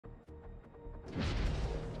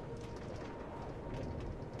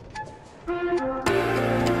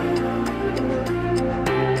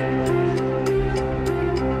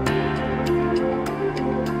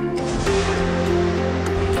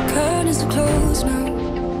closed now,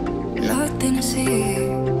 nothing to see.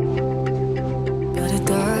 But it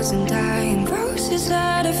doesn't die in roses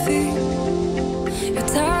at our feet. Your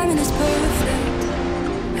timing is perfect,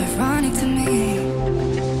 ironic to me.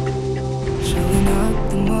 Showing up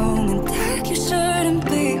the moment that you shouldn't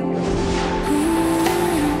be.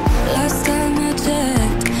 Last time I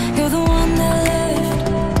checked, you're the one that left.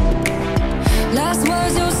 Last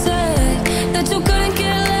words you said, that you couldn't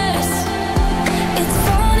care less. It's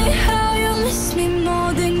funny how you miss me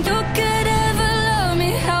more than you could ever love me.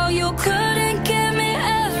 How you couldn't give me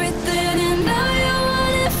everything and now you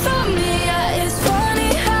want it from me. Yeah, it's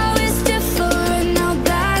funny how it's different now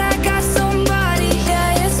that I got somebody.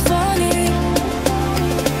 Yeah, it's funny.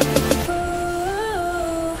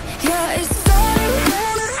 Ooh, yeah, it's funny.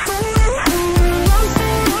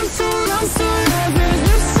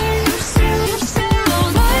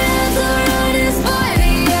 My hands around his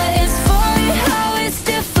body. Yeah, it's funny how it's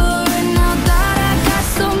different now that I got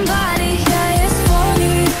somebody. Yeah, it's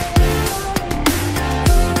funny.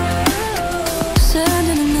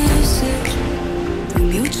 Sending a message to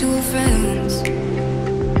mutual friends.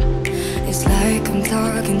 It's like I'm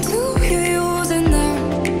talking to you using them.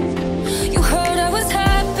 You heard I was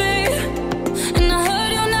happy, and I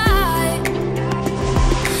heard you're not.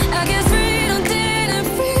 I guess freedom didn't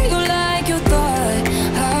feel like you thought.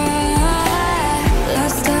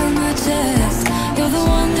 Last time I checked, you're the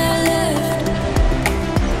one that left.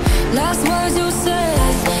 Last words you said,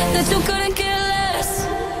 that you couldn't care less.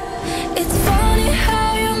 It's funny how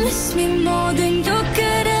you miss me more than you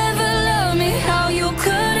could ever love me. How you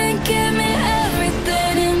couldn't give me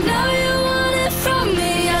everything and now you want it from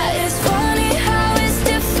me. Yeah, it's funny how it's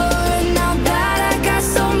different now that I got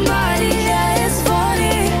somebody. Yeah, it's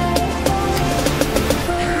funny.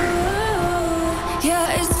 Ooh,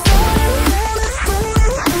 yeah, it's funny.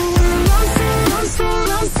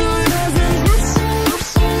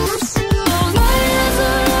 My hands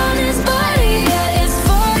around his body. Yeah, it's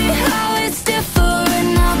funny how it's different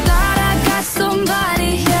now that I got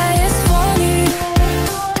somebody. Yeah, it's funny.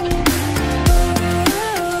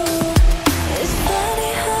 It's funny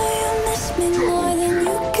how you miss me more than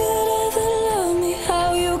you could ever love me. How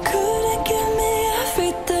you couldn't give me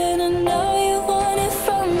everything and now you want it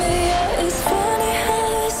from me. Yeah, it's funny how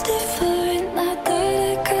it's different now that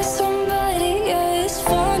I got somebody. Yeah, it's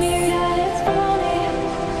funny. Yeah, it's funny.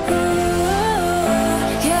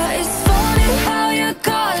 Yeah, it's funny how you're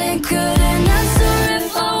calling, couldn't answer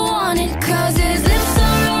if I wanted. Cause his lips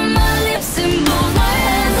are on my lips and both my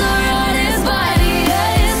hands are on his body.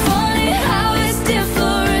 Yeah, it's funny how it's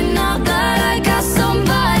different now that I got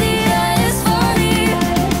somebody. Yeah, it's funny.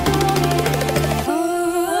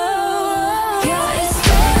 Yeah, it's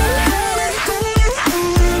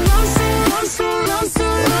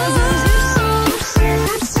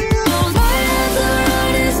both my hands are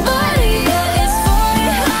on his body. Yeah, it's funny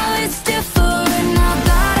how it's different now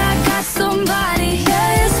that I got somebody.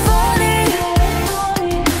 Yeah, it's funny.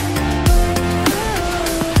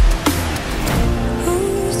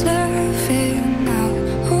 Who's laughing now?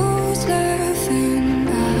 Who's laughing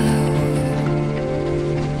now?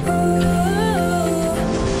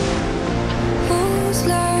 Who's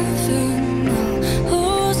laughing now?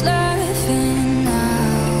 Who's laughing now?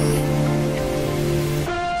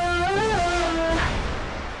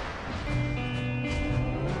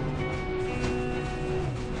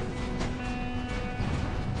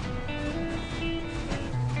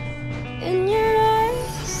 In your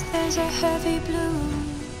eyes, there's a heavy blue.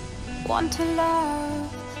 One to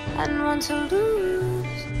love and one to lose.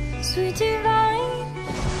 Sweet divine,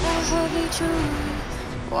 a heavy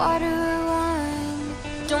truth. Water or wine,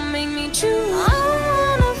 don't make me choose. I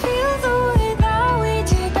wanna feel the way that we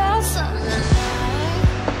did that summer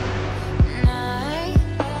night.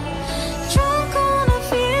 Drunk on a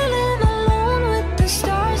feeling, alone with the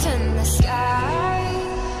stars in the sky.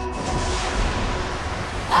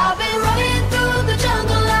 I've been running through the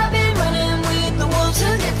jungle, I've been running with the wolves to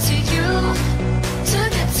get to you, to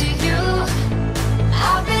get to you.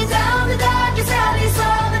 I've been down the darkest alleys,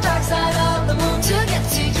 saw the dark side of the moon to get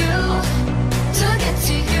to you, to get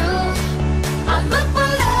to you. I look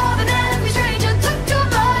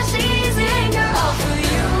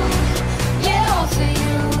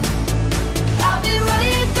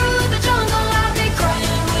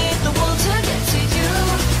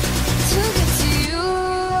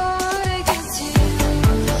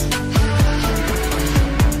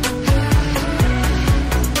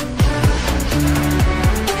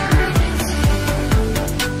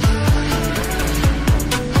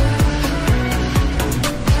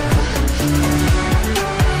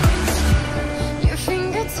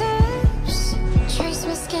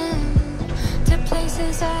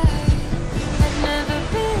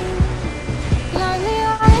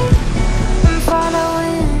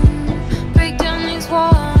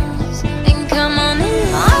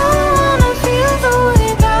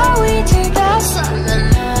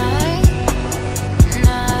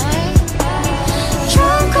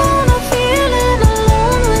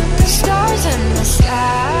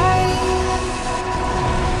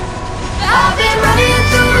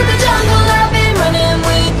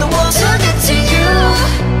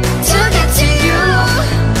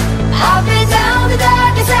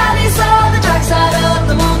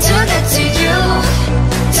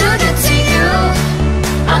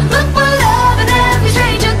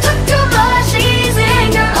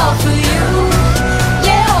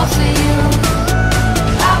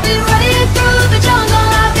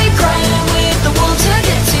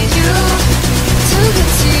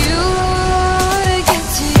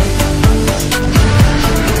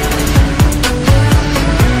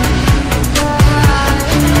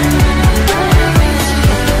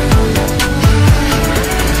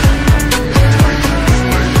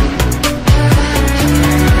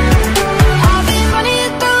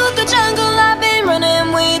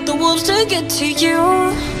get to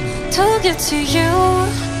you, to get to you.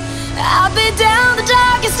 I'll be down the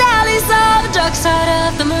darkest alleys of the dark side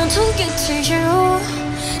of the moon to get to you,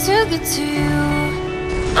 to get to you.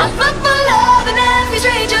 I put my love in every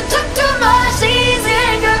stranger, took too much easy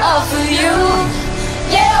anger. All for you,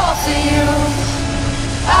 yeah, all for you.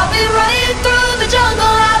 I'll be running through the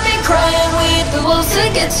jungle, I've been crying with the wolves to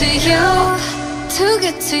get to you, to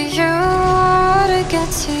get to you, to get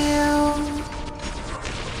to you.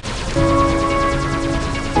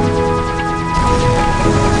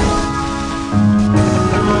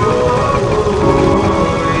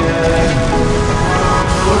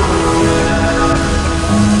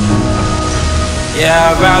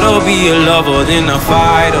 Yeah, I'd rather be a lover than a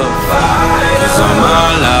fighter. Cause all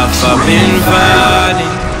my life I've been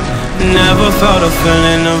fighting, never felt a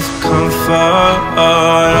feeling of comfort.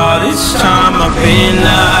 All this time I've been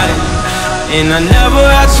hiding, and I never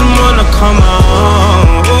had someone to come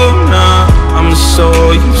on. Oh, nah, I'm so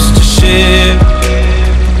used to shit.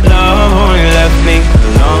 Love only left me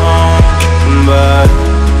alone, but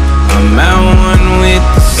I'm at one with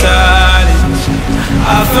the silence.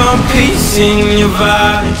 I found peace in your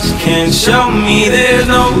vibes. Can't show me there's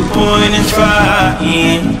no point in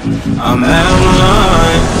trying. I'm at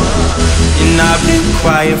one, and I've been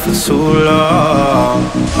quiet for too long.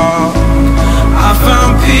 I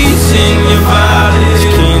found peace in your vibes.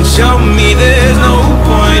 Can't show me there's no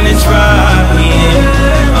point in trying.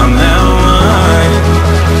 I'm at one,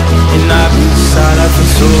 and I've been silent for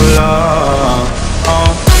too long.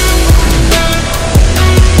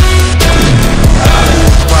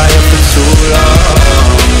 Too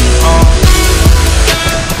long.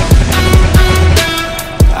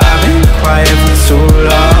 I've been quiet for too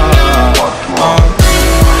long.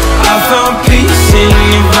 I found peace in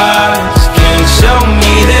your vibes. Can't show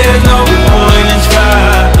me there's no point in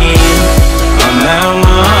trying. I'm at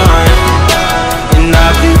one, and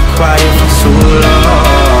I've been quiet for too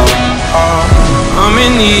long. I'm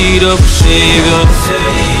in need of a savior,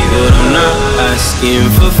 but I'm not asking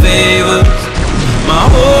for favors. My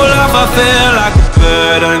whole life I feel like a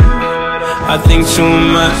burden. I think too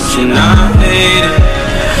much and I hate it.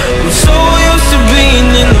 I'm so used to being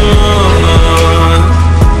in the wrong.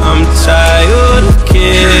 I'm tired of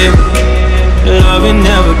caring. Loving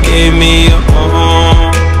never gave me a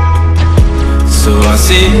home, so I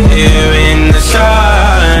sit here in the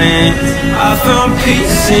silence. I found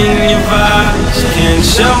peace in your vibes. Can't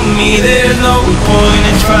show me there's no point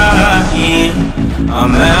in trying.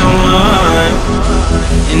 I'm at one,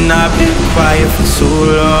 and I've been quiet for too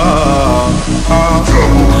long.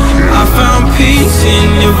 I found peace in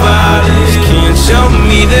your vibes. Can't show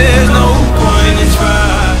me there's no point in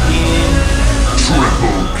trying.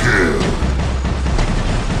 Triple kill.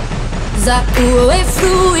 Zakuwe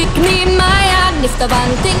fruik ni maya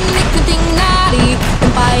niftabanting nikuting nari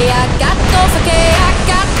Umpaya gatos ake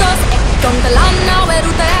agatos Ekong talana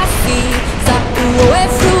weruta yasi Zakuwe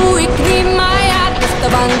fruik ni maya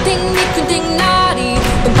niftabanting nikuting nari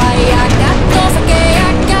Umpaya